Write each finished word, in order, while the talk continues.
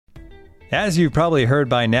As you've probably heard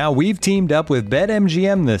by now, we've teamed up with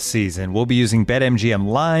BetMGM this season. We'll be using BetMGM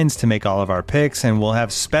lines to make all of our picks, and we'll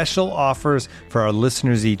have special offers for our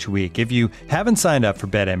listeners each week. If you haven't signed up for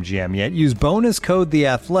BetMGM yet, use bonus code The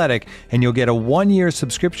Athletic, and you'll get a 1-year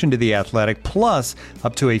subscription to The Athletic, plus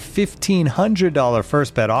up to a $1,500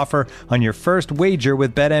 first bet offer on your first wager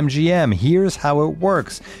with BetMGM. Here's how it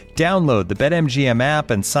works. Download the BetMGM app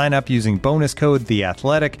and sign up using bonus code The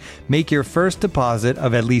Athletic. Make your first deposit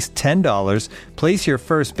of at least $10. Place your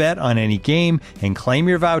first bet on any game and claim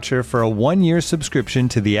your voucher for a 1-year subscription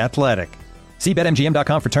to The Athletic. See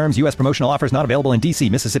BetMGM.com for terms. U.S. promotional offers not available in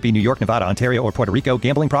D.C., Mississippi, New York, Nevada, Ontario, or Puerto Rico.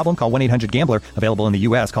 Gambling problem? Call 1-800-GAMBLER. Available in the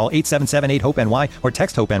U.S. Call 877-8-HOPE-NY or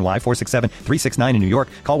text HOPE-NY 467-369 in New York.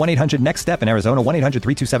 Call 1-800-NEXT-STEP in Arizona.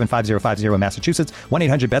 1-800-327-5050 in Massachusetts.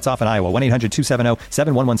 1-800-BETS-OFF in Iowa.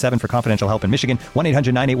 1-800-270-7117 for confidential help in Michigan.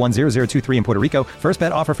 1-800-981-0023 in Puerto Rico. First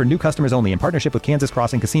bet offer for new customers only in partnership with Kansas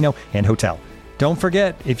Crossing Casino and Hotel. Don't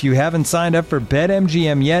forget, if you haven't signed up for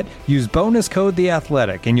BetMGM yet, use bonus code The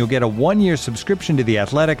Athletic, and you'll get a 1-year subscription to The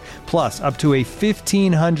Athletic, plus up to a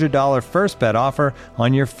 $1,500 first bet offer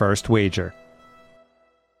on your first wager.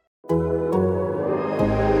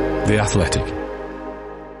 The Athletic.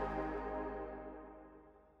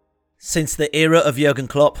 Since the era of Jurgen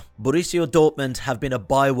Klopp, Borussia Dortmund have been a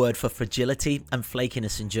byword for fragility and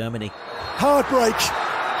flakiness in Germany. Heartbreak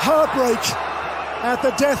at the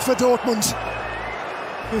death for Dortmund.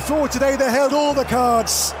 Before today, they held all the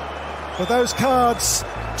cards, but those cards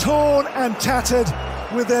torn and tattered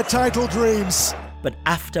with their title dreams. But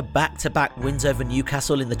after back-to-back wins over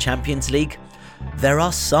Newcastle in the Champions League, there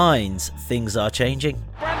are signs things are changing.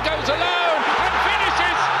 Brand goes alone and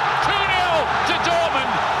finishes 2-0 to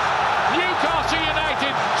Dortmund. Newcastle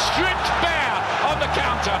United stripped bare on the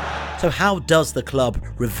counter. So how does the club,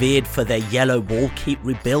 revered for their yellow wall, keep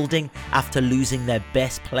rebuilding after losing their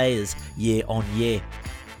best players year on year?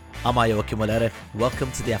 I'm Joachim Walere.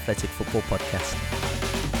 Welcome to the Athletic Football Podcast.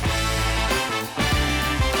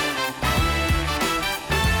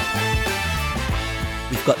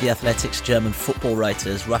 We've got the Athletic's German football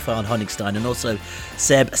writers, Raphael Honigstein, and also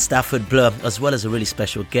Seb Stafford-Bleu, as well as a really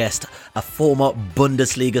special guest, a former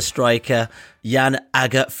Bundesliga striker, Jan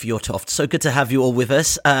Ager Fjortoft. So good to have you all with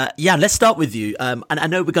us. Jan, let's start with you. And I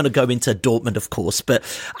know we're going to go into Dortmund, of course, but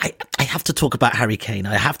I have to talk about Harry Kane.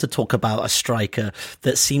 I have to talk about a striker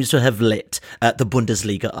that seems to have lit the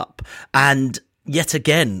Bundesliga up. And yet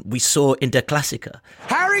again, we saw in Der Klassiker.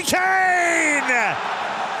 Harry Kane!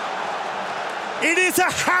 It is a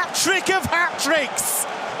hat-trick of hat-tricks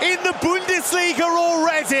in the Bundesliga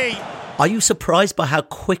already. Are you surprised by how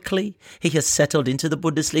quickly he has settled into the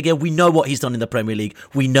Bundesliga? We know what he's done in the Premier League.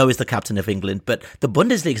 We know he's the captain of England, but the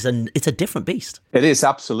Bundesliga it's a different beast. It is,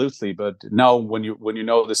 absolutely. But now when you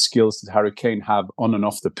know the skills that Harry Kane have on and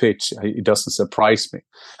off the pitch, it doesn't surprise me.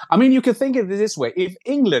 I mean, you can think of it this way. If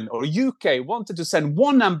England or UK wanted to send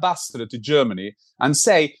one ambassador to Germany and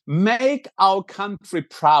say, make our country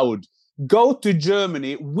proud, go to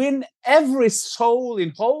Germany, win every soul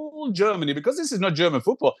in whole Germany, because this is not German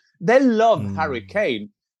football. They love Harry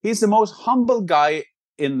Kane. He's the most humble guy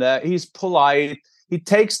in there. He's polite. He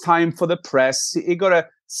takes time for the press. He got a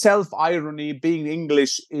self-irony being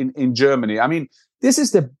English in Germany. I mean, this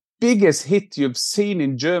is the biggest hit you've seen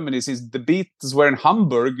in Germany since the Beatles were in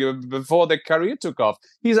Hamburg before their career took off.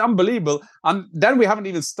 He's unbelievable. And then we haven't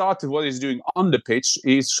even started what he's doing on the pitch.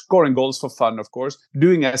 He's scoring goals for fun, of course,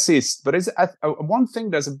 doing assists. But it's one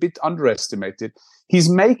thing that's a bit underestimated. He's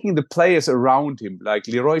making the players around him, like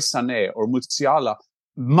Leroy Sané or Musiala,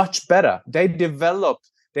 much better. They develop.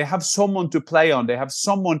 They have someone to play on. They have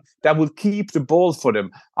someone that will keep the ball for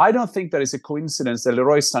them. I don't think that is a coincidence that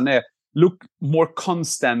Leroy Sané look more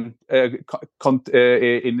constant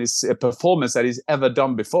in his performance that he's ever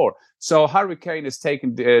done before. So Harry Kane has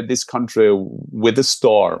taken this country with a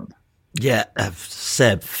storm. Yeah,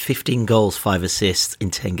 Seb, 15 goals, 5 assists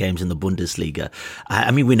in 10 games in the Bundesliga.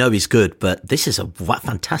 I mean, we know he's good, but this is a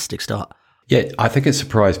fantastic start. Yeah, I think it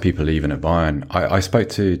surprised people even at Bayern. I spoke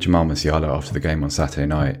to Jamal Musiala after the game on Saturday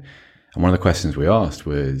night, and one of the questions we asked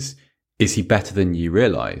was, is he better than you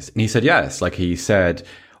realised? And he said yes. Like he said,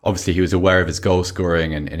 obviously, he was aware of his goal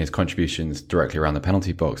scoring and his contributions directly around the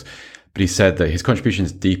penalty box. But he said that his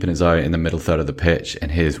contributions deep in his own in the middle third of the pitch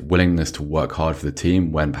and his willingness to work hard for the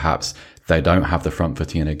team when perhaps they don't have the front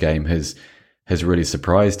footing in a game has really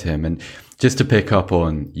surprised him. And just to pick up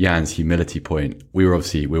on Jan's humility point, we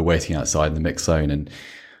were waiting outside in the mix zone, and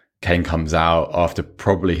Kane comes out after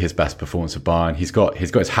probably his best performance for Bayern. He's got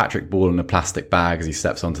his hat-trick ball in a plastic bag as he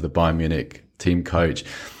steps onto the Bayern Munich team coach.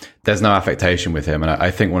 There's no affectation with him. And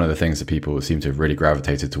I think one of the things that people seem to have really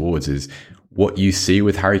gravitated towards is what you see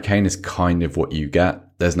with Harry Kane is kind of what you get.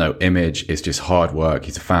 There's no image. It's just hard work.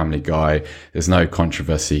 He's a family guy. There's no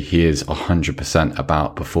controversy. He is 100%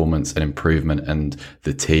 about performance and improvement and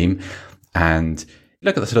the team. And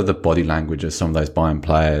look at the sort of the body language of some of those Bayern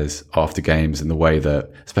players after games and the way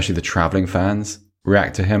that, especially the travelling fans,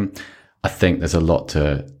 react to him. I think there's a lot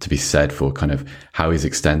to be said for kind of how he's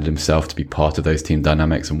extended himself to be part of those team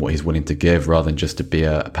dynamics and what he's willing to give rather than just to be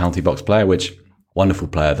a penalty box player, which wonderful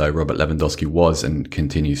player though Robert Lewandowski was and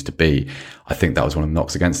continues to be. I think that was one of the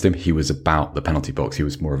knocks against him. He was about the penalty box. He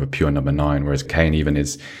was more of a pure number 9, whereas Kane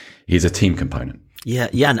he's a team component. Yeah,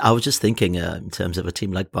 and I was just thinking in terms of a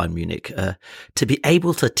team like Bayern Munich, to be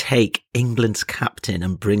able to take England's captain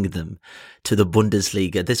and bring them to the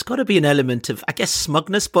Bundesliga, there's got to be an element of, I guess,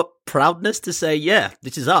 smugness, but proudness to say, yeah,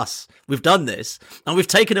 this is us. We've done this, and we've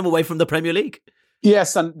taken him away from the Premier League.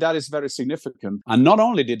 Yes, and that is very significant. And not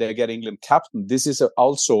only did they get England captain, this is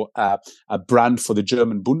also a brand for the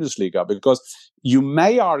German Bundesliga, because you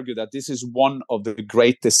may argue that this is one of the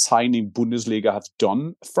greatest signing Bundesliga have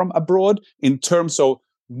done from abroad in terms of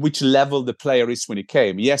which level the player is when he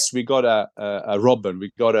came. Yes, we got a Robben,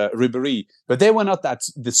 we got a Ribéry, but they were not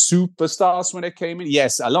the superstars when they came in.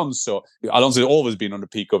 Yes, Alonso has always been on the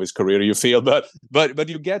peak of his career, you feel, but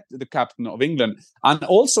you get the captain of England, and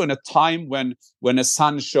also in a time when a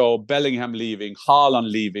Sancho, Bellingham leaving, Haaland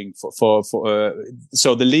leaving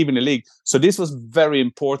so they leave in the league. So this was very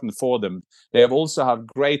important for them. They have also had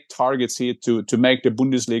great targets here to make the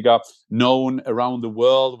Bundesliga known around the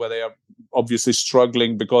world, where they are obviously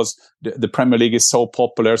struggling because the Premier League is so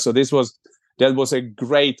popular. So that was a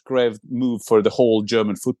great move for the whole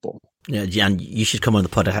German football. Yeah, Jan, you should come on the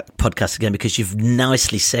podcast again, because you've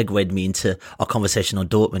nicely segued me into our conversation on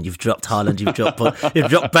Dortmund. You've dropped Haaland, you've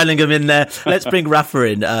dropped Bellingham in there. Let's bring Rafa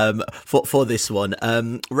in for this one.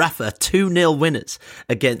 Rafa, 2-0 winners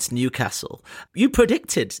against Newcastle. You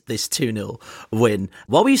predicted this 2-0 win.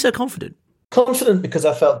 Why were you so confident? Confident because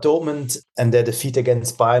I felt Dortmund and their defeat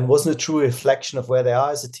against Bayern wasn't a true reflection of where they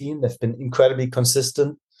are as a team. They've been incredibly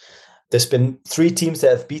consistent. There's been 3 teams that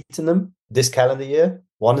have beaten them this calendar year.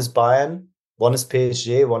 One is Bayern, one is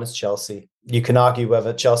PSG, one is Chelsea. You can argue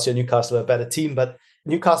whether Chelsea or Newcastle are a better team, but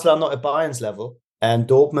Newcastle are not at Bayern's level. And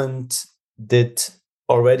Dortmund did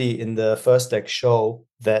already in the first leg show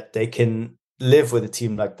that they can live with a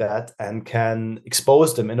team like that and can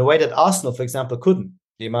expose them in a way that Arsenal, for example, couldn't.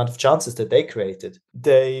 The amount of chances that they created.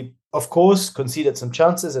 They, of course, conceded some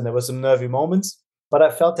chances and there were some nervy moments, but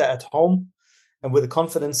I felt that at home and with the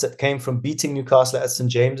confidence that came from beating Newcastle at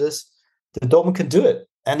St. James's, that Dortmund can do it.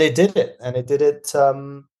 And they did it. And they did it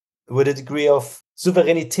with a degree of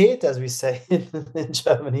Souveränität, as we say in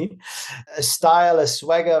Germany, a style, a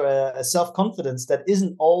swagger, a self-confidence that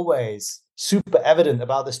isn't always super evident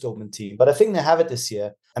about this Dortmund team. But I think they have it this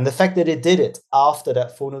year. And the fact that they did it after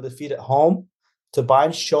that 4-0 defeat at home to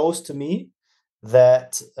Bayern shows to me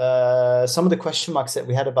that some of the question marks that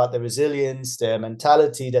we had about their resilience, their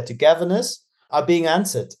mentality, their togetherness are being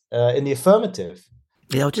answered in the affirmative.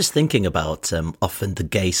 Yeah, I was just thinking about often the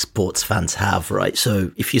gay sports fans have, right?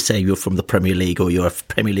 So if you say you're from the Premier League or you're a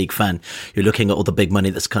Premier League fan, you're looking at all the big money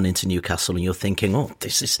that's come into Newcastle and you're thinking, oh,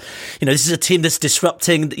 this is a team that's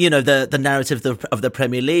disrupting, the narrative of the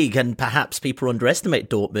Premier League, and perhaps people underestimate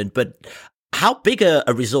Dortmund. But how big a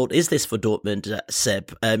result is this for Dortmund,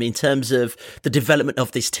 Seb, in terms of the development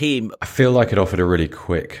of this team? I feel like it offered a really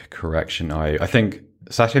quick correction. I think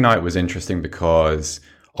Saturday night was interesting because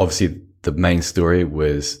obviously the main story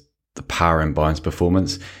was the power in Bayern's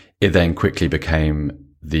performance. It then quickly became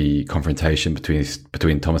the confrontation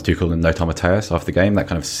between Thomas Tuchel and Lothar Matthäus after the game. That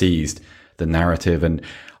kind of seized the narrative, and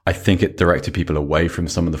I think it directed people away from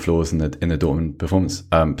some of the flaws in the Dortmund performance,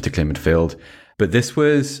 particularly in midfield. But this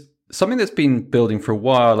was something that's been building for a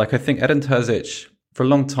while. Like, I think Edin Terzic, for a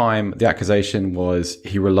long time, the accusation was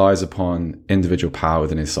he relies upon individual power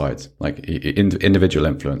within his sides, like individual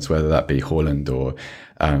influence, whether that be Haaland or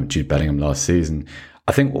Jude Bellingham last season.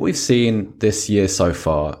 I think what we've seen this year so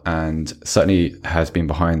far, and certainly has been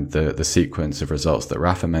behind the sequence of results that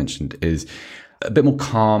Rafa mentioned, is a bit more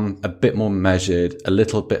calm, a bit more measured, a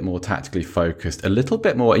little bit more tactically focused, a little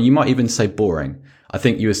bit more, you might even say boring. I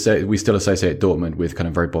think we still associate Dortmund with kind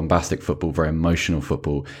of very bombastic football, very emotional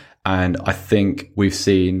football. And I think we've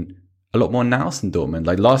seen a lot more nous in Dortmund.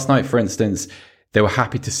 Like last night, for instance, they were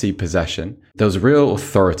happy to see possession. There was real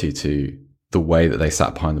authority to the way that they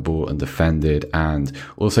sat behind the ball and defended, and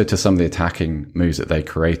also to some of the attacking moves that they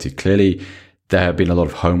created. Clearly, there had been a lot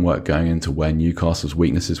of homework going into where Newcastle's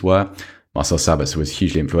weaknesses were. Marcel Sabitzer was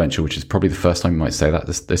hugely influential, which is probably the first time you might say that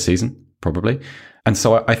this season, probably. And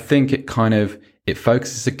so I think it kind of it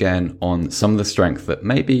focuses again on some of the strength that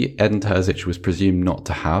maybe Edin Terzic was presumed not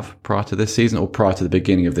to have prior to this season or prior to the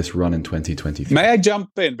beginning of this run in 2023. May I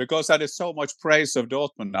jump in? Because that is so much praise of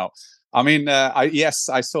Dortmund now. I mean, I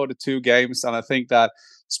saw the two games, and I think that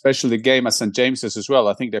especially the game at St. James's as well,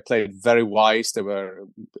 I think they played very wise. They were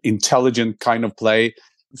intelligent kind of play.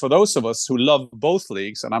 For those of us who love both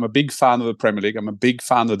leagues, and I'm a big fan of the Premier League, I'm a big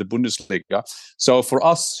fan of the Bundesliga. So for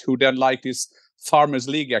us who then like this Farmers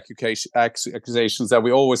League accusations that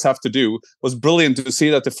we always have to do, was brilliant to see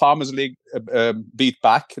that the Farmers League beat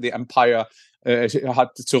back. The Empire hat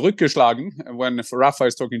zurückgeschlagen. When Rafa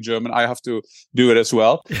is talking German, I have to do it as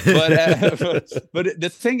well. But the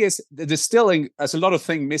thing is, there's still there's a lot of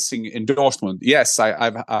things missing in Dortmund. Yes,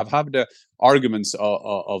 I've had the arguments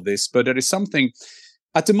of this, but there is something.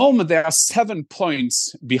 At the moment, there are 7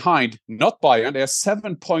 points behind, not Bayern. There are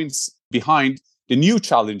 7 points behind the new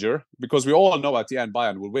challenger, because we all know at the end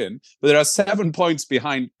Bayern will win. But there are 7 points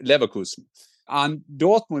behind Leverkusen. And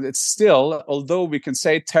Dortmund, it's still, although we can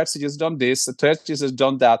say Terzic has done this, Terzic has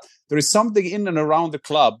done that, there is something in and around the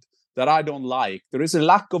club that I don't like. There is a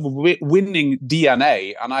lack of winning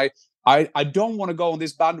DNA. And I don't want to go on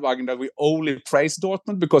this bandwagon that we only praise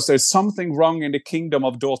Dortmund, because there's something wrong in the kingdom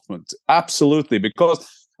of Dortmund. Absolutely. Because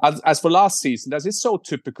as for last season, that is so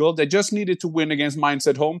typical. They just needed to win against Mainz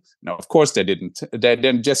at home. No, of course they didn't. They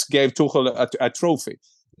then just gave Tuchel a trophy.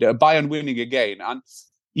 Bayern winning again. And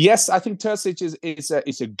yes, I think Terzic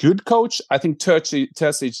is a good coach. I think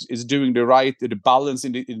Terzic is doing the balance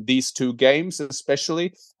in these two games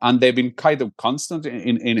especially. And they've been kind of constant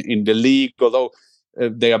in the league, although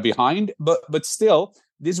they are behind, but still,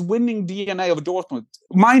 this winning DNA of Dortmund,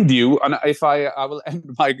 mind you, and if I will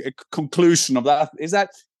end my conclusion of that, is that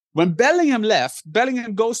when Bellingham left,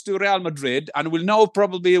 Bellingham goes to Real Madrid and will now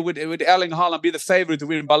probably with Erling Haaland be the favorite to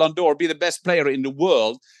win Ballon d'Or, be the best player in the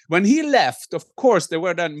world. When he left, of course, there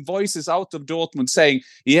were then voices out of Dortmund saying,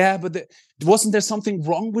 yeah, but wasn't there something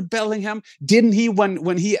wrong with Bellingham? Didn't he,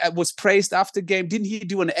 when he was praised after game, didn't he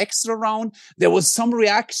do an extra round? There was some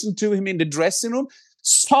reaction to him in the dressing room.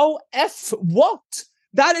 So what?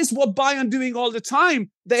 That is what Bayern doing all the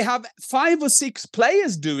time. They have 5 or 6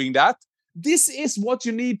 players doing that. This is what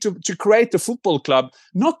you need to create a football club,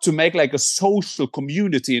 not to make like a social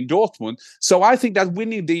community in Dortmund. So I think that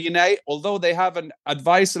winning DNA, although they have an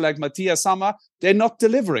advisor like Matthias Sammer, they're not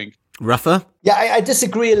delivering. Rafa? Yeah, I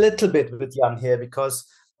disagree a little bit with Jan here, because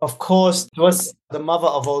of course it was the mother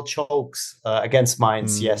of all chokes against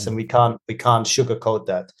Mainz, yes, and we can't sugarcoat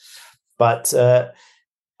that. But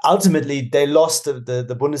ultimately, they lost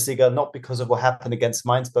the Bundesliga not because of what happened against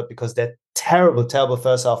Mainz, but because they're terrible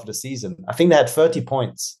first half of the season. I think they had 30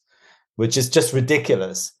 points, which is just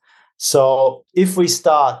ridiculous. So if we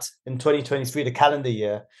start in 2023, the calendar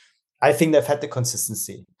year, I think they've had the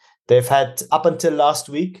consistency. They've had, up until last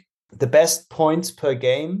week, the best points per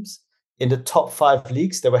games in the top 5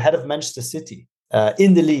 leagues. They were ahead of Manchester City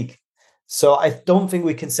in the league. So I don't think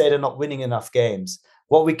we can say they're not winning enough games.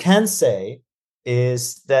 What we can say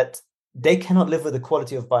is that they cannot live with the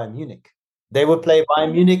quality of Bayern Munich. They will play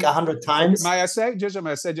Bayern Munich 100 times. May I say just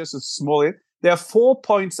a small hit? They are 4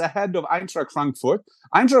 points ahead of Eintracht Frankfurt.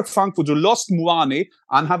 Eintracht Frankfurt, who lost Muani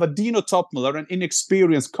and have a Dino Topmüller, an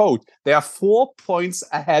inexperienced coach. They are 4 points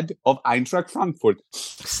ahead of Eintracht Frankfurt.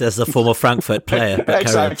 Says the former Frankfurt player.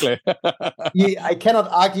 Exactly. I cannot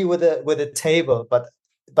argue with a table, but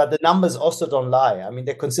the numbers also don't lie. I mean,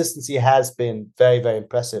 their consistency has been very, very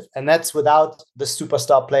impressive. And that's without the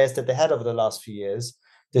superstar players that they had over the last few years.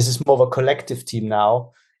 This is more of a collective team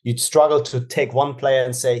now. You'd struggle to take one player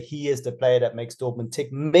and say, he is the player that makes Dortmund tick.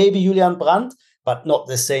 Maybe Julian Brandt, but not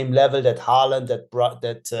the same level that Haaland,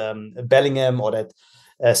 that Bellingham, or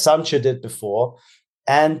that Sancho did before.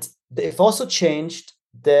 And they've also changed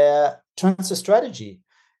their transfer strategy.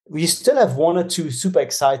 We still have 1 or 2 super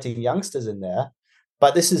exciting youngsters in there,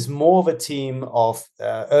 but this is more of a team of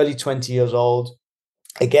early 20 years old.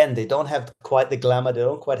 Again, they don't have quite the glamour. They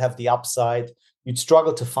don't quite have the upside. You'd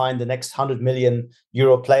struggle to find the next 100 million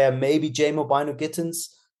euro player. Maybe Jamo Bino-Gittens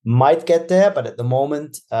might get there, but at the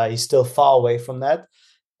moment, he's still far away from that.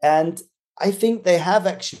 And I think they have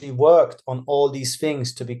actually worked on all these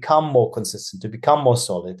things to become more consistent, to become more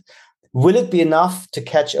solid. Will it be enough to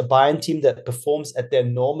catch a Bayern team that performs at their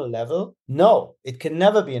normal level? No, it can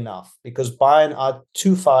never be enough, because Bayern are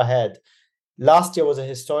too far ahead. Last year was a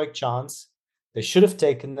historic chance. They should have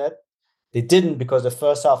taken that. They didn't, because the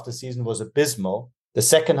first half of the season was abysmal. The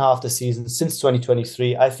second half of the season, since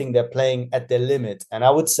 2023, I think they're playing at their limit. And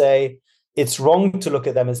I would say it's wrong to look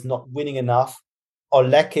at them as not winning enough or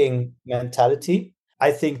lacking mentality.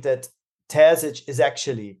 I think that Terzic is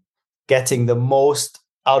actually getting the most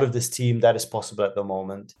out of this team that is possible at the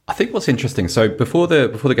moment. I think what's interesting, so before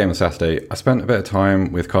the game on Saturday, I spent a bit of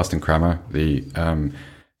time with Carsten Kramer, the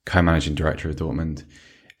co-managing director of Dortmund,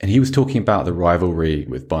 and he was talking about the rivalry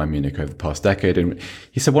with Bayern Munich over the past decade. And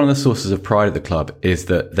he said one of the sources of pride of the club is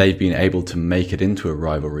that they've been able to make it into a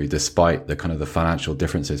rivalry despite the kind of the financial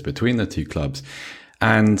differences between the two clubs.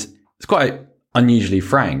 And it's quite unusually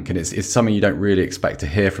frank, and it's something you don't really expect to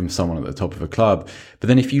hear from someone at the top of a club. But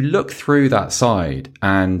then if you look through that side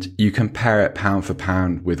and you compare it pound for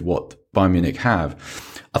pound with what Bayern Munich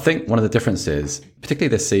have, I think one of the differences, particularly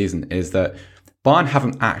this season, is that Bayern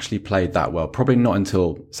haven't actually played that well, probably not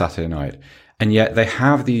until Saturday night. And yet they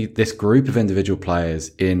have this group of individual players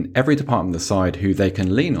in every department of the side who they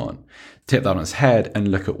can lean on, tip that on its head and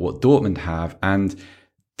look at what Dortmund have. And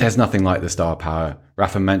there's nothing like the star power.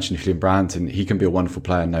 Rafa mentioned Julian Brandt, and he can be a wonderful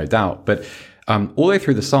player, no doubt. But all the way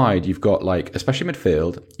through the side, you've got, like, especially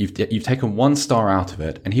midfield, you've taken one star out of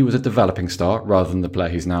it, and he was a developing star rather than the player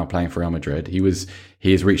who's now playing for Real Madrid. He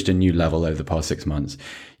has reached a new level over the past 6 months.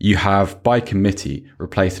 You have, by committee,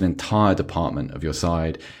 replaced an entire department of your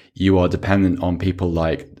side. You are dependent on people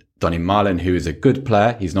like Donny Marlin, who is a good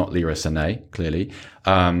player. He's not Leroy Sané, clearly.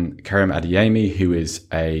 Karim Adeyemi, who is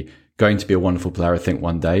going to be a wonderful player, I think,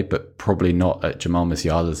 one day, but probably not at Jamal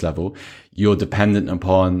Musiala's level. You're dependent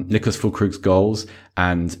upon Niklas Füllkrug's goals,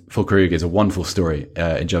 and Füllkrug is a wonderful story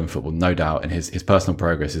in German football, no doubt, and his personal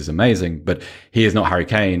progress is amazing, but he is not Harry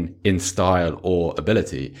Kane in style or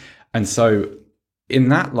ability. And so in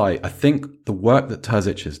that light, I think the work that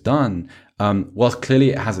Terzic has done, whilst clearly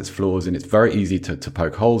it has its flaws and it's very easy to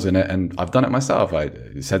poke holes in it, and I've done it myself. I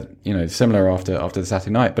said, similar after the Saturday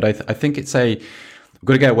night, but I think we've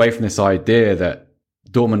got to get away from this idea that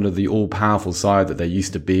Dortmund are the all-powerful side that they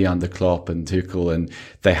used to be under Klopp and Tuchel, and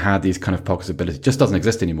they had these kind of pockets of ability. It just doesn't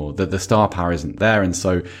exist anymore. The star power isn't there, and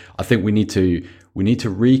so I think we need to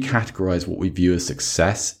recategorize what we view as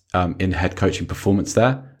success in head coaching performance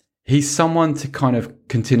there. He's someone to kind of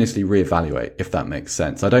continuously reevaluate, if that makes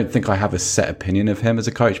sense. I don't think I have a set opinion of him as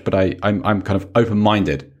a coach, but I'm kind of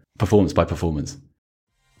open-minded, performance by performance.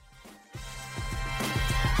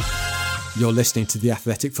 You're listening to the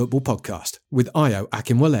Athletic Football Podcast with Ayo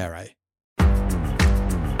Akinwolere.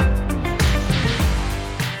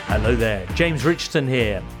 Hello there, James Richardson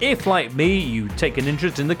here. If, like me, you take an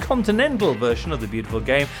interest in the continental version of the beautiful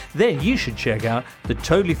game, then you should check out the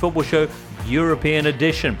Totally Football Show European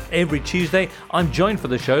Edition. Every Tuesday, I'm joined for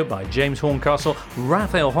the show by James Horncastle,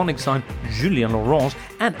 Raphael Honigstein, Julien Laurence,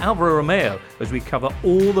 and Alvaro Romeo as we cover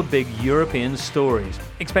all the big European stories.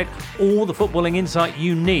 Expect all the footballing insight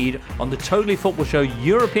you need on the Totally Football Show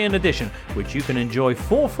European Edition, which you can enjoy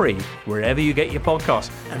for free wherever you get your podcasts.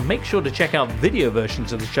 And make sure to check out video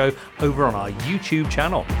versions of the show over on our YouTube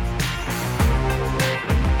channel.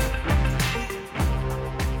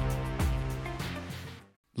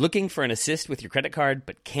 Looking for an assist with your credit card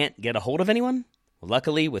but can't get a hold of anyone?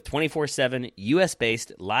 Luckily, with 24/7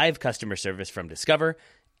 US-based live customer service from Discover,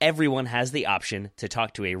 everyone has the option to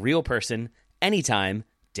talk to a real person anytime,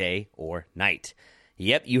 day or night.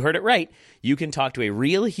 Yep, you heard it right. You can talk to a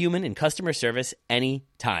real human in customer service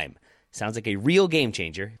anytime. Sounds like a real game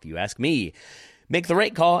changer, if you ask me. Make the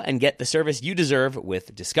right call and get the service you deserve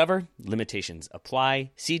with Discover. Limitations apply.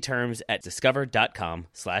 See terms at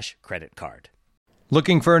discover.com/creditcard.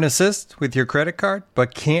 Looking for an assist with your credit card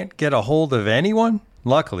but can't get a hold of anyone?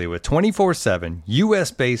 Luckily, with 24/7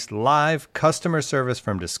 US-based live customer service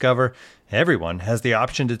from Discover, everyone has the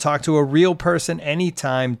option to talk to a real person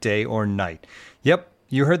anytime, day or night. Yep,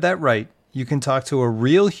 you heard that right. You can talk to a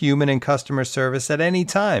real human in customer service at any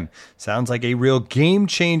time. Sounds like a real game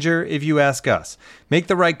changer if you ask us. Make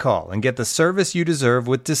the right call and get the service you deserve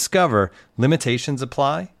with Discover. Limitations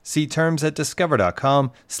apply. See terms at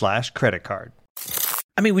discover.com/creditcard.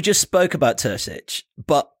 I mean, we just spoke about Terzic,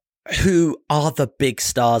 but who are the big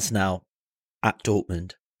stars now at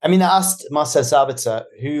Dortmund? I mean, I asked Marcel Sabitzer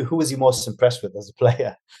who was he most impressed with as a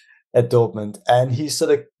player at Dortmund, and he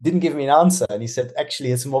sort of didn't give me an answer, and he said,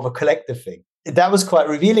 actually, it's more of a collective thing. That was quite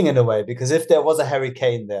revealing in a way, because if there was a Harry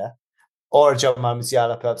Kane there, or a Jamal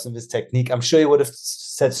Musiala perhaps in this technique, I'm sure he would have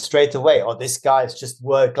said straight away, oh, this guy is just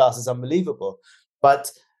world class, is unbelievable.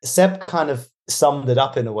 But Sepp kind of summed it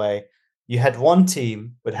up in a way. You had one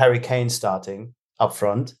team with Harry Kane starting up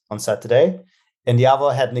front on Saturday, and the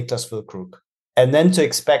other had Niklas Füllkrug. And then to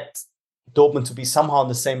expect Dortmund to be somehow on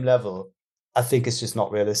the same level, I think it's just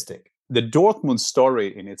not realistic. The Dortmund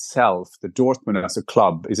story in itself, the Dortmund as a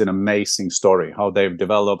club, is an amazing story. How they've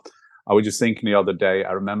developed. I was just thinking the other day,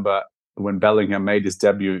 I remember when Bellingham made his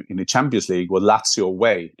debut in the Champions League with Lazio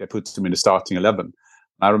away, they put him in the starting 11.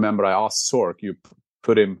 I remember I asked Sork, you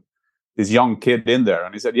put him young kid in there.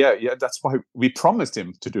 And he said, yeah, that's why we promised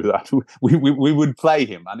him to do that. We would play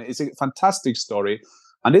him. And it's a fantastic story.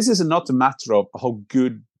 And this is not a matter of how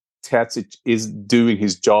good Terzic is doing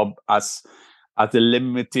his job as the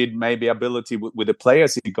limited maybe ability with the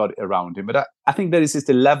players he got around him. But I think that is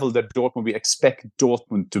the level that Dortmund, we expect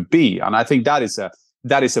Dortmund to be. And I think that is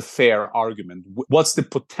a fair argument. What's the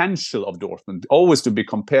potential of Dortmund? Always to be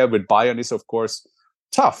compared with Bayern is, of course,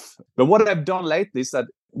 tough. But what I've done lately is that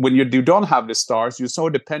when you don't have the stars, you're so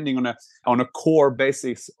depending on a core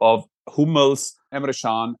basis of Hummels, Emre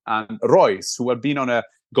Can, and Royce, who have been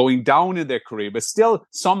going down in their career, but still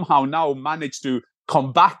somehow now managed to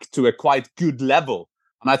come back to a quite good level.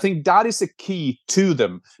 And I think that is a key to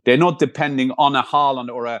them. They're not depending on a Haaland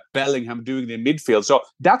or a Bellingham doing the midfield. So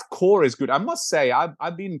that core is good. I must say,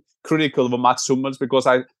 I've been critical of Mats Hummels because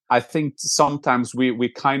I think sometimes we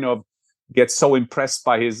kind of get so impressed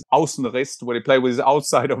by his Außenriss, where he plays with the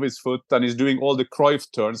outside of his foot and he's doing all the Cruyff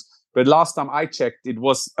turns. But last time I checked, it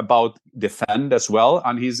was about defend as well.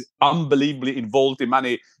 And he's unbelievably involved in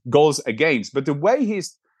many goals against. But the way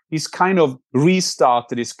he's kind of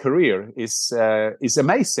restarted his career is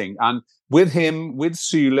amazing. And with him, with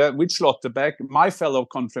Süle, with Schlotterbeck, my fellow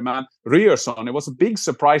countryman, Ryerson, it was a big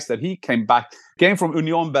surprise that he came from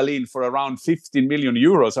Union Berlin for around 15 million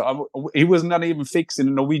euros. He was not even fixed in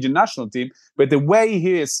the Norwegian national team. But the way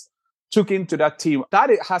he took into that team, that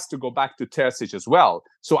it has to go back to Terzic as well.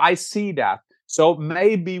 So I see that. So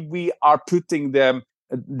maybe we are putting the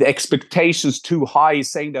expectations too high,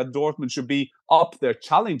 saying that Dortmund should be up there,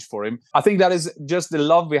 challenge for him. I think that is just the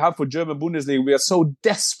love we have for German Bundesliga. We are so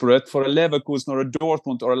desperate for a Leverkusen or a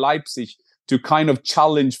Dortmund or a Leipzig to kind of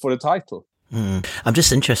challenge for the title. I'm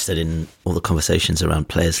just interested in all the conversations around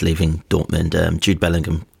players leaving Dortmund. Jude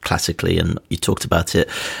Bellingham, classically, and you talked about it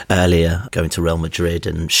earlier, going to Real Madrid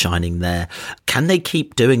and shining there. Can they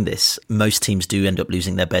keep doing this? Most teams do end up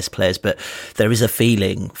losing their best players, but there is a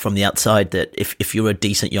feeling from the outside that if you're a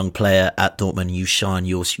decent young player at Dortmund, you shine,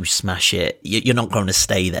 you smash it, you're not going to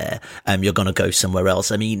stay there. You're going to go somewhere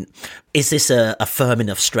else. I mean, is this a firm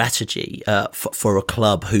enough strategy for a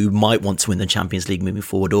club who might want to win the Champions League moving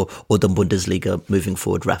forward or the Bundesliga moving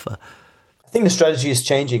forward, Rafa? I think the strategy is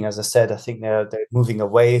changing. As I said, I think they're moving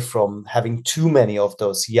away from having too many of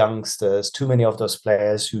those youngsters, too many of those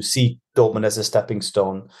players who see Dortmund as a stepping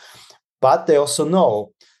stone. But they also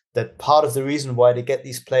know that part of the reason why they get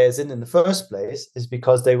these players in the first place is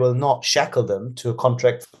because they will not shackle them to a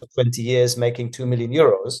contract for 20 years making 2 million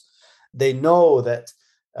euros. They know that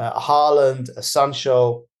Haaland, a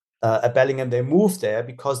Sancho, a Bellingham, they move there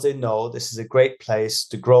because they know this is a great place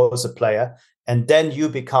to grow as a player. And then you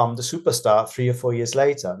become the superstar 3 or 4 years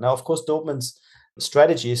later. Now, of course, Dortmund's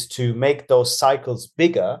strategy is to make those cycles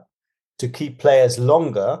bigger, to keep players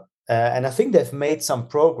longer. And I think they've made some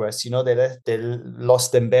progress. You know, they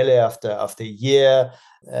lost Dembele after a year.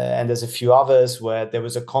 And there's a few others where there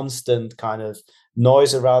was a constant kind of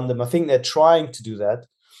noise around them. I think they're trying to do that.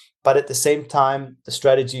 But at the same time, the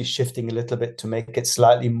strategy is shifting a little bit to make it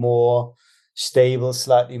slightly more stable,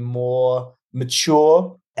 slightly more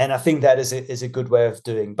mature. And I think that is a good way of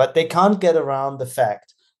doing. But they can't get around the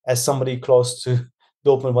fact, as somebody close to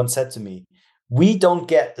Dortmund once said to me, we don't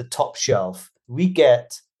get the top shelf. We get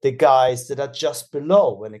the guys that are just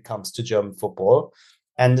below when it comes to German football.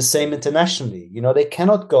 And the same internationally. You know, they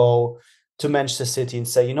cannot go to Manchester City and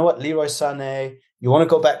say, you know what, Leroy Sané, you want to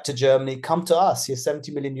go back to Germany, come to us. Here's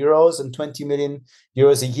 70 million euros and 20 million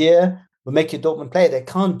euros a year. We'll make you a Dortmund player. They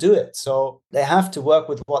can't do it. So they have to work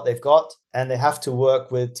with what they've got, and they have to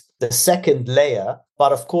work with the second layer.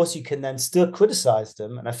 But of course, you can then still criticize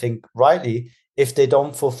them. And I think rightly, if they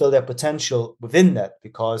don't fulfill their potential within that,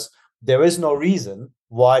 because there is no reason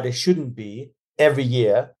why they shouldn't be every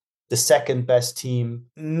year the second best team,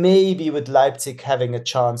 maybe with Leipzig having a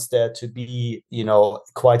chance there to be, you know,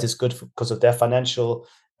 quite as good because of their financial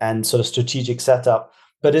and sort of strategic setup.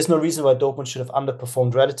 But there's no reason why Dortmund should have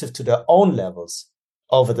underperformed relative to their own levels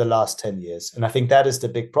over the last 10 years. And I think that is the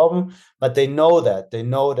big problem. But they know that. They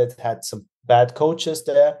know that they had some bad coaches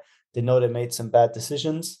there. They know they made some bad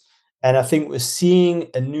decisions. And I think we're seeing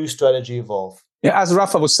a new strategy evolve. Yeah, as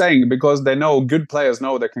Rafa was saying, because they know, good players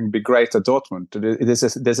know they can be great at Dortmund. This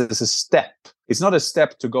is a step. It's not a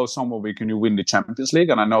step to go somewhere where you win the Champions League.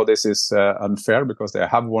 And I know this is unfair because they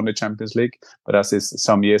have won the Champions League, but as is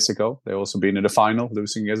some years ago, they've also been in the final,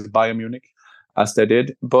 losing against Bayern Munich. as they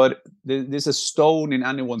did. But there's a stone in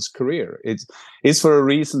anyone's career. It's for a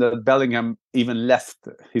reason that Bellingham even left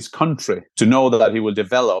his country, to know that he will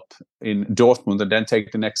develop in Dortmund and then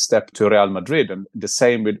take the next step to Real Madrid. And the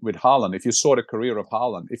same with Haaland. If you saw the career of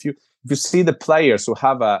Haaland, if you see the players who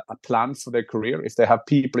have a plan for their career, if they have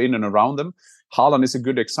people in and around them, Haaland is a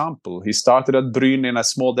good example. He started at Bruyne in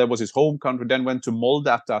that was his home country, then went to Molde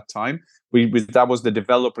at that time. That was the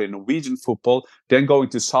developer in Norwegian football. Then going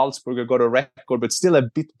to Salzburg, got a record, but still a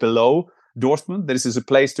bit below Dortmund. This is a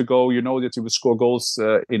place to go. You know that you will score goals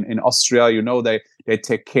in Austria. You know they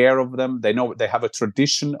take care of them. They know they have a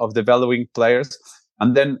tradition of developing players.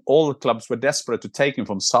 And then all the clubs were desperate to take him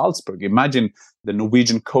from Salzburg. Imagine the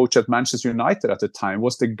Norwegian coach at Manchester United at the time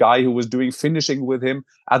was the guy who was doing finishing with him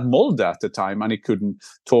at Molde at the time, and he couldn't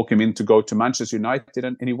talk him in to go to Manchester United,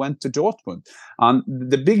 and he went to Dortmund. And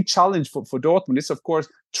the big challenge for Dortmund is, of course,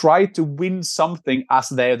 try to win something as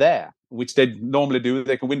they're there, which they normally do.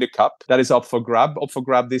 They can win the cup. That is up for grab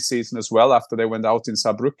this season as well, after they went out in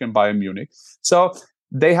Saarbrücken, Bayern Munich. So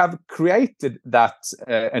they have created that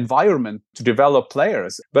environment to develop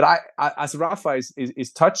players. But as Rafa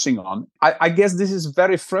is touching on, I guess this is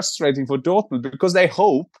very frustrating for Dortmund, because they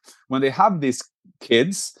hope when they have these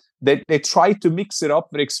kids, they try to mix it up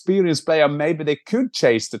with experienced player. Maybe they could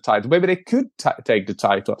chase the title. Maybe they could take the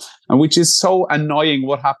title. And which is so annoying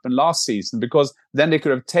what happened last season, because then they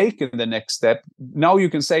could have taken the next step. Now you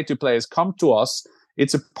can say to players, come to us.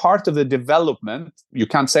 It's a part of the development. You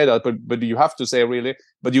can't say that, but you have to say really.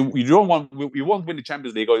 But you won't win the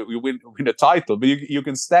Champions League, or you win a title. But you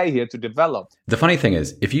can stay here to develop. The funny thing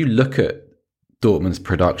is, if you look at Dortmund's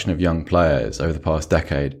production of young players over the past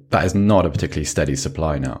decade, that is not a particularly steady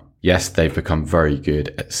supply now. Yes, they've become very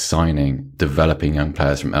good at signing, developing young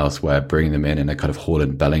players from elsewhere, bringing them in a kind of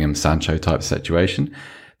Haaland, Bellingham, Sancho type situation.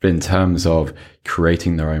 But in terms of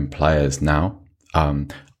creating their own players now,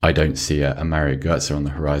 I don't see a Mario Götze on the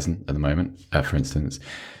horizon at the moment, for instance.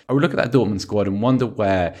 I would look at that Dortmund squad and wonder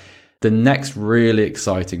where the next really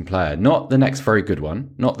exciting player, not the next very good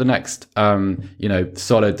one, not the next,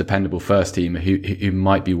 solid, dependable first team who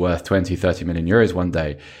might be worth 20, 30 million euros one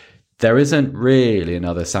day. There isn't really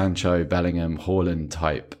another Sancho, Bellingham, Haaland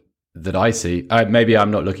type that I see. Maybe I'm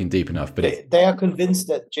not looking deep enough, but they are convinced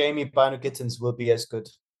that Jamie Bino-Gittens will be as good.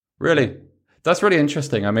 Really? That's really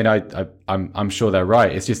interesting. I mean, I'm sure they're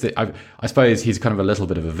right. It's just that I suppose he's kind of a little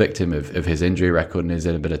bit of a victim of his injury record and his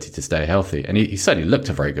inability to stay healthy. And he certainly looked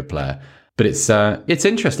a very good player. But it's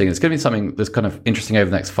interesting. It's going to be something that's kind of interesting over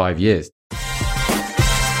the next 5 years.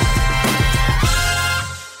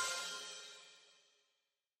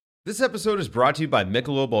 This episode is brought to you by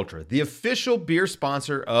Michelob Ultra, the official beer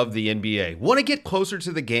sponsor of the NBA. Want to get closer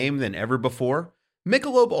to the game than ever before?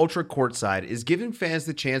 Michelob Ultra Courtside is giving fans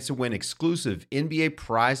the chance to win exclusive NBA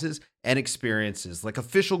prizes and experiences like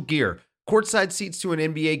official gear, courtside seats to an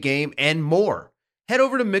NBA game, and more. Head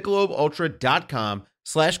over to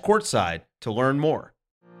MichelobUltra.com/courtside to learn more.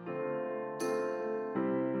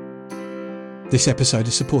 This episode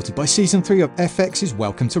is supported by Season 3 of FX's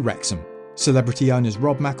Welcome to Wrexham. Celebrity owners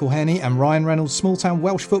Rob McElhenney and Ryan Reynolds' small-town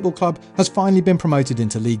Welsh football club has finally been promoted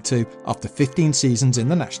into League 2 after 15 seasons in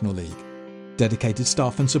the National League. Dedicated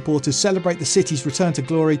staff and supporters celebrate the city's return to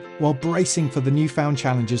glory while bracing for the newfound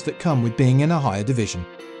challenges that come with being in a higher division.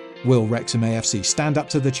 Will Wrexham AFC stand up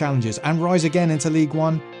to the challenges and rise again into League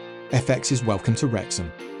 1? FX is Welcome to Wrexham.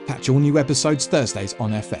 Catch all new episodes Thursdays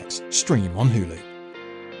on FX. Stream on Hulu.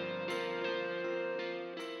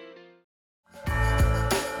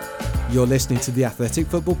 You're listening to the Athletic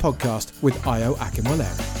Football Podcast with Ayo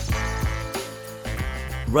Akinwolere.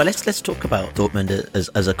 Right, let's talk about Dortmund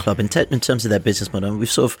as a club in terms of their business model.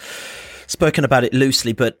 We've sort of spoken about it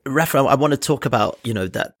loosely, but Rafa, I want to talk about,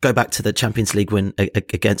 that go back to the Champions League win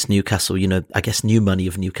against Newcastle, I guess new money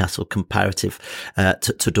of Newcastle comparative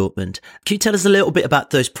to Dortmund. Can you tell us a little bit about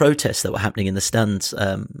those protests that were happening in the stands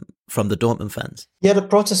from the Dortmund fans? Yeah, the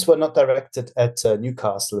protests were not directed at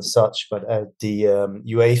Newcastle as such, but at the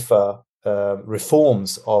UEFA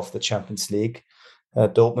reforms of the Champions League.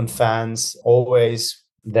 Dortmund fans always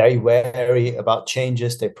very wary about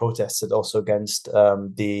changes. They protested also against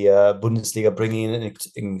the Bundesliga bringing in an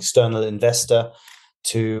external investor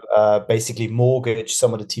to basically mortgage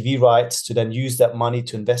some of the TV rights to then use that money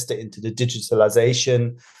to invest it into the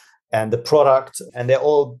digitalization and the product. And they're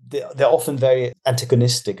often very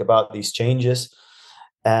antagonistic about these changes.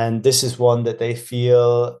 And this is one that they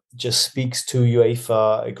feel just speaks to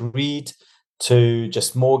UEFA agreed to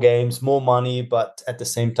just more games, more money, but at the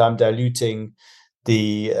same time diluting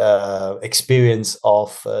the experience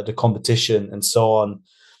of the competition and so on.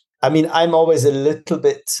 I mean, I'm always a little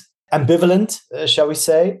bit ambivalent, shall we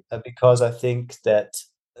say, because I think that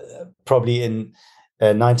probably in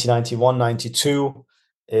 1991, 92,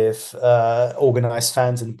 if organized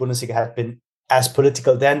fans in Bundesliga had been as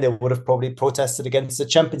political then, they would have probably protested against the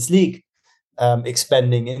Champions League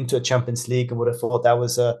expanding into a Champions League and would have thought that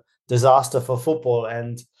was a disaster for football.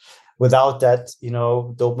 And without that,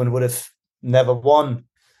 Dortmund would have never won,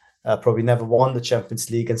 probably never won the Champions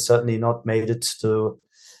League, and certainly not made it to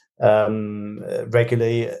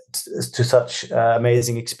regularly to such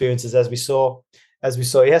amazing experiences as we saw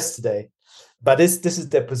yesterday. But this is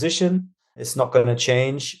their position. It's not going to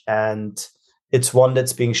change, and it's one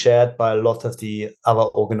that's being shared by a lot of the other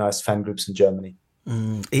organized fan groups in Germany.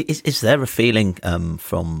 Is there a feeling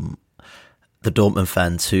from the Dortmund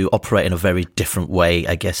fans who operate in a very different way,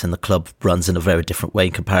 I guess, and the club runs in a very different way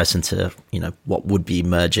in comparison to what would be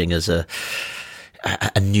emerging as a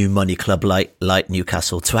new money club like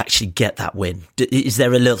Newcastle, to actually get that win? Is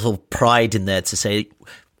there a little pride in there to say,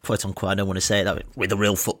 quote unquote, I don't want to say it that way, with the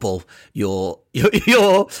real football, you're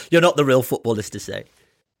not the real footballist to say?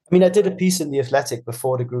 I mean, I did a piece in The Athletic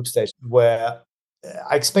before the group stage where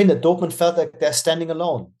I explained that Dortmund felt like they're standing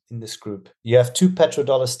alone in this group. You have two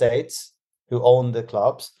petrodollar states who own the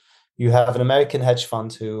clubs. You have an American hedge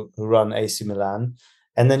fund who run AC Milan.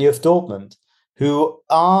 And then you have Dortmund, who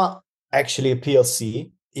are actually a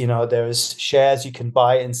PLC. There's shares you can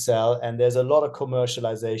buy and sell, and there's a lot of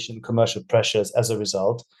commercialization, commercial pressures as a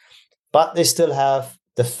result. But they still have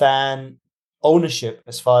the fan ownership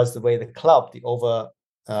as far as the way the club, the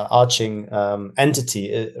overarching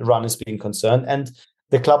entity run is being concerned. And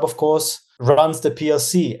the club, of course, runs the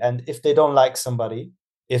PLC. And if they don't like somebody,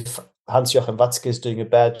 if Hans-Joachim Watzke is doing a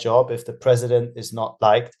bad job, if the president is not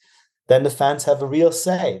liked, then the fans have a real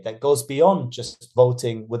say that goes beyond just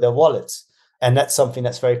voting with their wallets. And that's something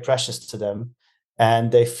that's very precious to them.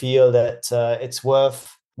 And they feel that it's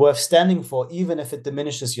worth standing for, even if it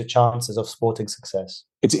diminishes your chances of sporting success.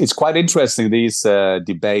 It's quite interesting, these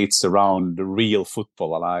debates around the real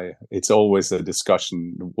football. And it's always a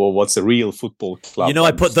discussion, well, what's a real football club?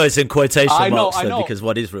 I put those in quotation marks I know. Because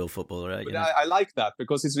what is real football, right? I like that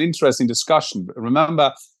because it's an interesting discussion.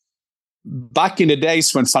 Remember, back in the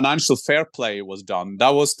days when financial fair play was done,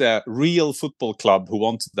 that was the real football club who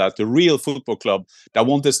wanted that. The real football club that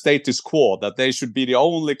wanted status quo, that they should be the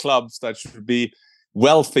only clubs that should be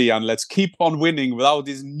wealthy and let's keep on winning without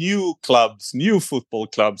these new football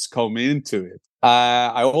clubs coming into it.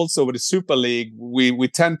 I also, with the Super League, we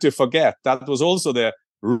tend to forget that was also the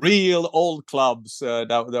real old clubs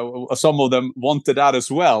that some of them wanted that as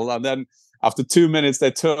well. And then after 2 minutes, they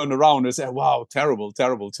turn around and say, wow, terrible,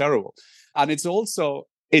 terrible, terrible. And it's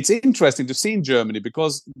interesting to see in Germany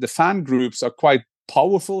because the fan groups are quite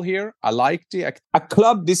powerful here. I like a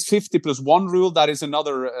club, this 50+1 rule, that is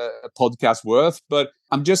another podcast worth. But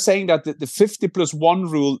I'm just saying that the 50+1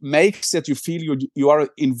 rule makes that you feel you are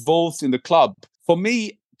involved in the club. For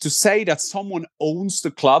me, to say that someone owns the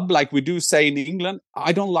club, like we do say in England,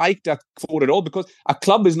 I don't like that quote at all, because a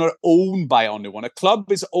club is not owned by anyone. A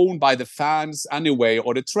club is owned by the fans anyway,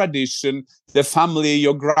 or the tradition, the family,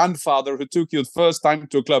 your grandfather who took you the first time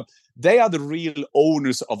to a club. They are the real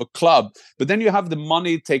owners of a club. But then you have the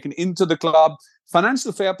money taken into the club.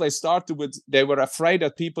 Financial fair play started with, they were afraid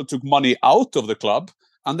that people took money out of the club.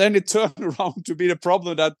 And then it turned around to be the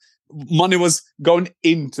problem that money was going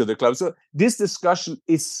into the club. So this discussion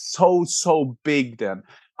is so big then.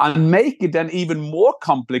 And make it then even more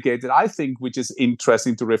complicated, I think, which is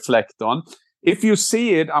interesting to reflect on. If you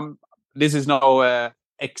see it, this is no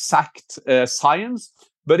exact science,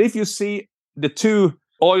 but if you see the two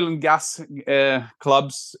oil and gas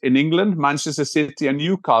clubs in England, Manchester City and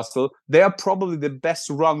Newcastle, they are probably the best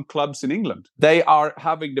run clubs in England. They are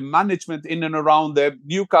having the management in and around there.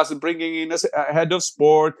 Newcastle bringing in a head of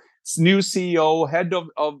sport, new CEO, head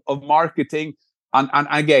of marketing. And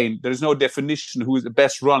again, there's no definition who is the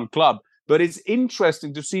best run club. But it's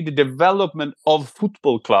interesting to see the development of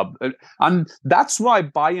football club. And that's why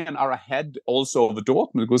Bayern are ahead also of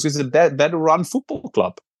Dortmund, because it's a better run football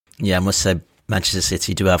club. Yeah, I must say, Manchester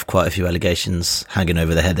City do have quite a few allegations hanging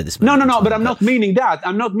over their head at this moment. No, but I'm not meaning that.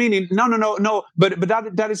 I'm not meaning, no. But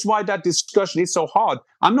that is why that discussion is so hard.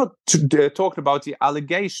 I'm not talking about the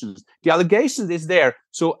allegations. The allegations is there.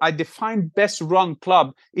 So I define best run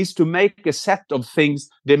club is to make a set of things,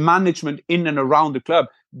 the management in and around the club.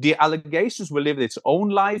 The allegations will live its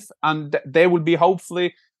own life, and they will be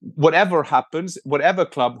hopefully, whatever happens, whatever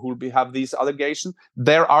club will have these allegations,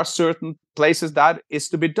 there are certain places that is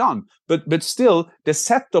to be done. But still, the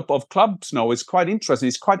setup of clubs now is quite interesting.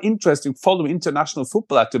 It's quite interesting following international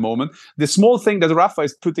football at the moment. The small thing that Rafa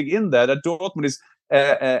is putting in there, that Dortmund is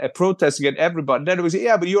protest against everybody. Then it was,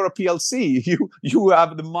 but you're a PLC. You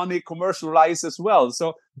have the money, commercial rights as well.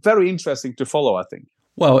 So very interesting to follow, I think.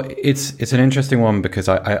 Well, it's an interesting one because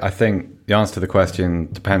I think the answer to the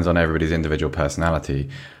question depends on everybody's individual personality.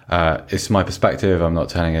 It's my perspective. I'm not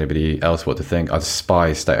telling anybody else what to think. I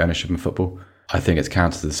despise state ownership in football. I think it's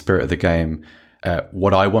counter to the spirit of the game.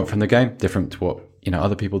 What I want from the game, different to what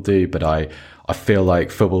other people do, but I feel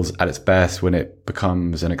like football's at its best when it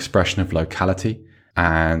becomes an expression of locality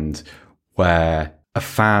and where a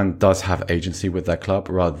fan does have agency with their club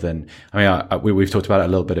rather than, we've talked about it a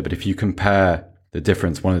little bit, but if you compare one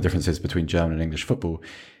of the differences between German and English football,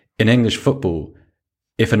 in English football,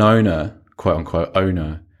 if an owner, quote unquote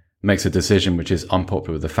owner, makes a decision which is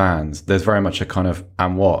unpopular with the fans, there's very much a kind of,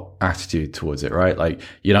 and what attitude towards it, right? Like,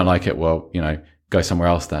 you don't like it, well, go somewhere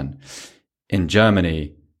else then. In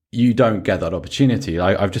Germany, you don't get that opportunity.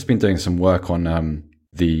 I've just been doing some work on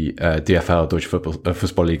the DFL, Deutsche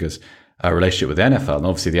Fußballliga's relationship with the NFL. And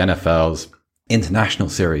obviously the NFL's international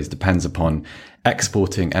series depends upon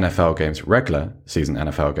exporting NFL games, regular season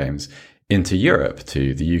NFL games, into Europe,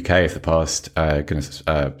 to the UK for the past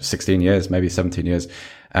 16 years, maybe 17 years,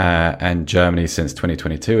 and Germany since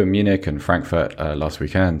 2022 in Munich and Frankfurt last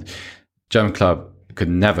weekend. German club could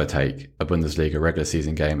never take a Bundesliga regular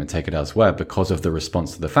season game and take it elsewhere because of the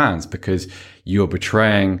response to the fans, because you're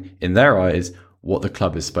betraying, in their eyes, what the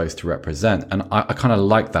club is supposed to represent. And I kind of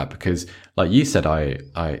like that because, like you said,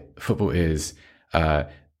 football is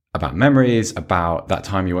about memories, about that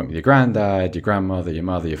time you went with your granddad, your grandmother, your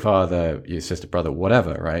mother, your father, your sister, brother,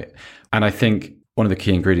 whatever, right? And I think one of the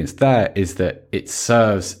key ingredients there is that it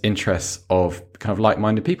serves interests of kind of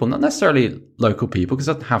like-minded people, not necessarily local people, because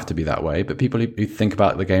it doesn't have to be that way, but people who think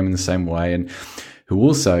about the game in the same way and who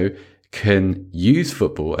also can use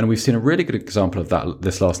football. And we've seen a really good example of that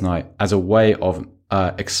this last night as a way of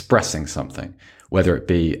expressing something, whether it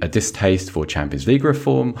be a distaste for Champions League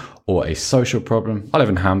reform or a social problem. I live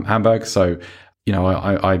in Hamburg, so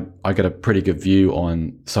I get a pretty good view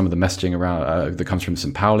on some of the messaging around that comes from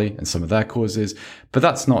St. Pauli and some of their causes. But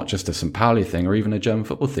that's not just a St. Pauli thing or even a German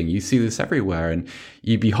football thing. You see this everywhere, and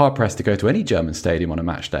you'd be hard pressed to go to any German stadium on a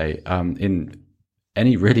match day in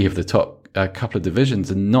any really of the top couple of divisions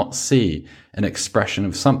and not see an expression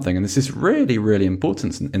of something. And this is really, really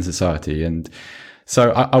important in society. And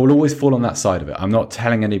so I will always fall on that side of it. I'm not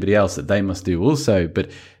telling anybody else that they must do also,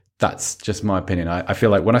 but that's just my opinion. I feel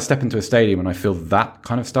like when I step into a stadium and I feel that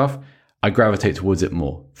kind of stuff, I gravitate towards it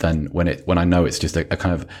more than when I know it's just a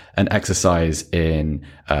kind of an exercise in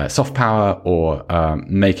soft power or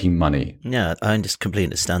making money. Yeah, I just completely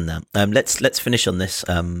understand that. Let's finish on this.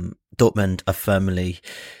 Dortmund are firmly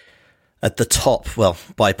at the top, well,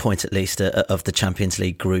 by a point at least, of the Champions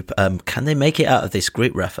League group. Can they make it out of this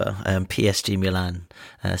group, Rafa? PSG, Milan,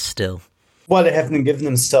 still. Well, they haven't given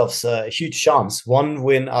themselves a huge chance. One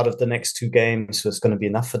win out of the next two games was going to be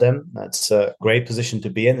enough for them. That's a great position to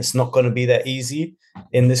be in. It's not going to be that easy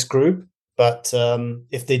in this group. But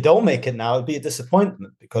if they don't make it now, it'll be a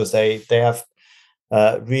disappointment because they have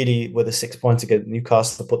really, with a 6 points against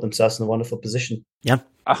Newcastle, put themselves in a wonderful position. Yeah.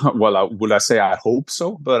 Will I say I hope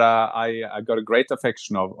so? But I got a great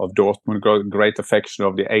affection of Dortmund, great affection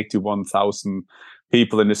of the 81,000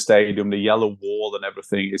 people in the stadium, the yellow wall and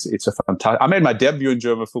everything. It's a fantastic. I made my debut in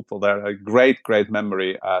German football there. A great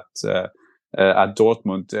memory at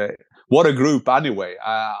Dortmund. What a group, anyway.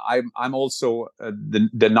 I'm also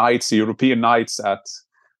the nights, the European nights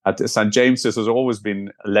at St. James's has always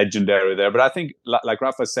been legendary there. But I think, like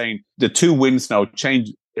Rafa is saying, the two wins now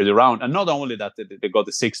change it around. And not only that they got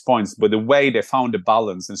the 6 points, but the way they found the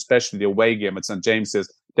balance, and especially the away game at St. James's,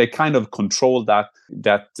 they kind of controlled that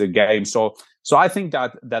game. So I think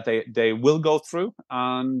that they will go through,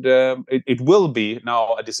 and it will be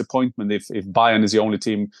now a disappointment if Bayern is the only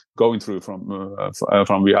team going through from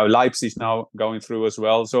we have Leipzig now going through as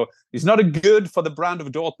well. So it's not good for the brand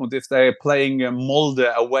of Dortmund if they're playing Molde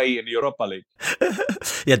away in the Europa League.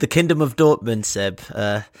 Yeah, the kingdom of Dortmund, Seb.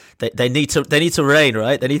 They need to reign,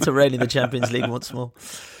 right? They need to reign in the Champions League once more.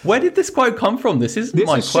 Where did this quote come from? This is my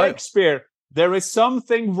quote. Shakespeare. There is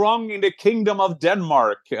something wrong in the kingdom of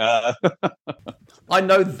Denmark. I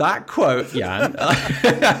know that quote, Jan.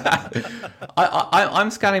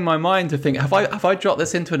 I'm scanning my mind to think, have I dropped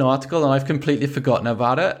this into an article and I've completely forgotten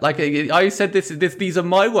about it? Like I said, these are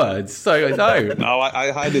my words. So no. No,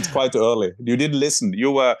 I had it quite early. You didn't listen.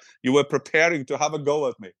 You were preparing to have a go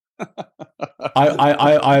at me.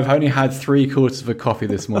 I've only had 3/4 of a coffee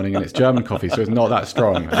this morning, and it's German coffee, so it's not that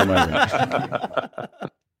strong at the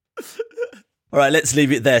moment. All right, let's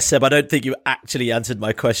leave it there, Seb. I don't think you actually answered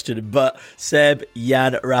my question, but Seb,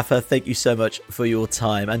 Jan, Rafa, thank you so much for your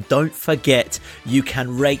time. And don't forget, you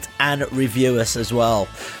can rate and review us as well.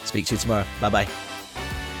 Speak to you tomorrow. Bye-bye.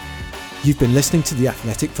 You've been listening to the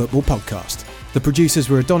Athletic Football Podcast. The producers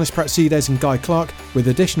were Adonis Pratsides and Guy Clark, with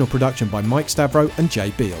additional production by Mike Stavro and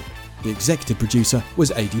Jay Beale. The executive producer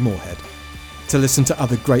was Adi Moorhead. To listen to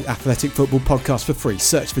other great Athletic Football podcasts for free,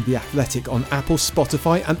 search for The Athletic on Apple,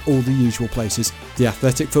 Spotify and all the usual places. The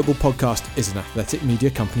Athletic Football Podcast is an Athletic Media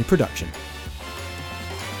Company production.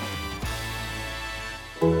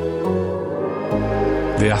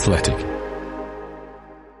 The Athletic.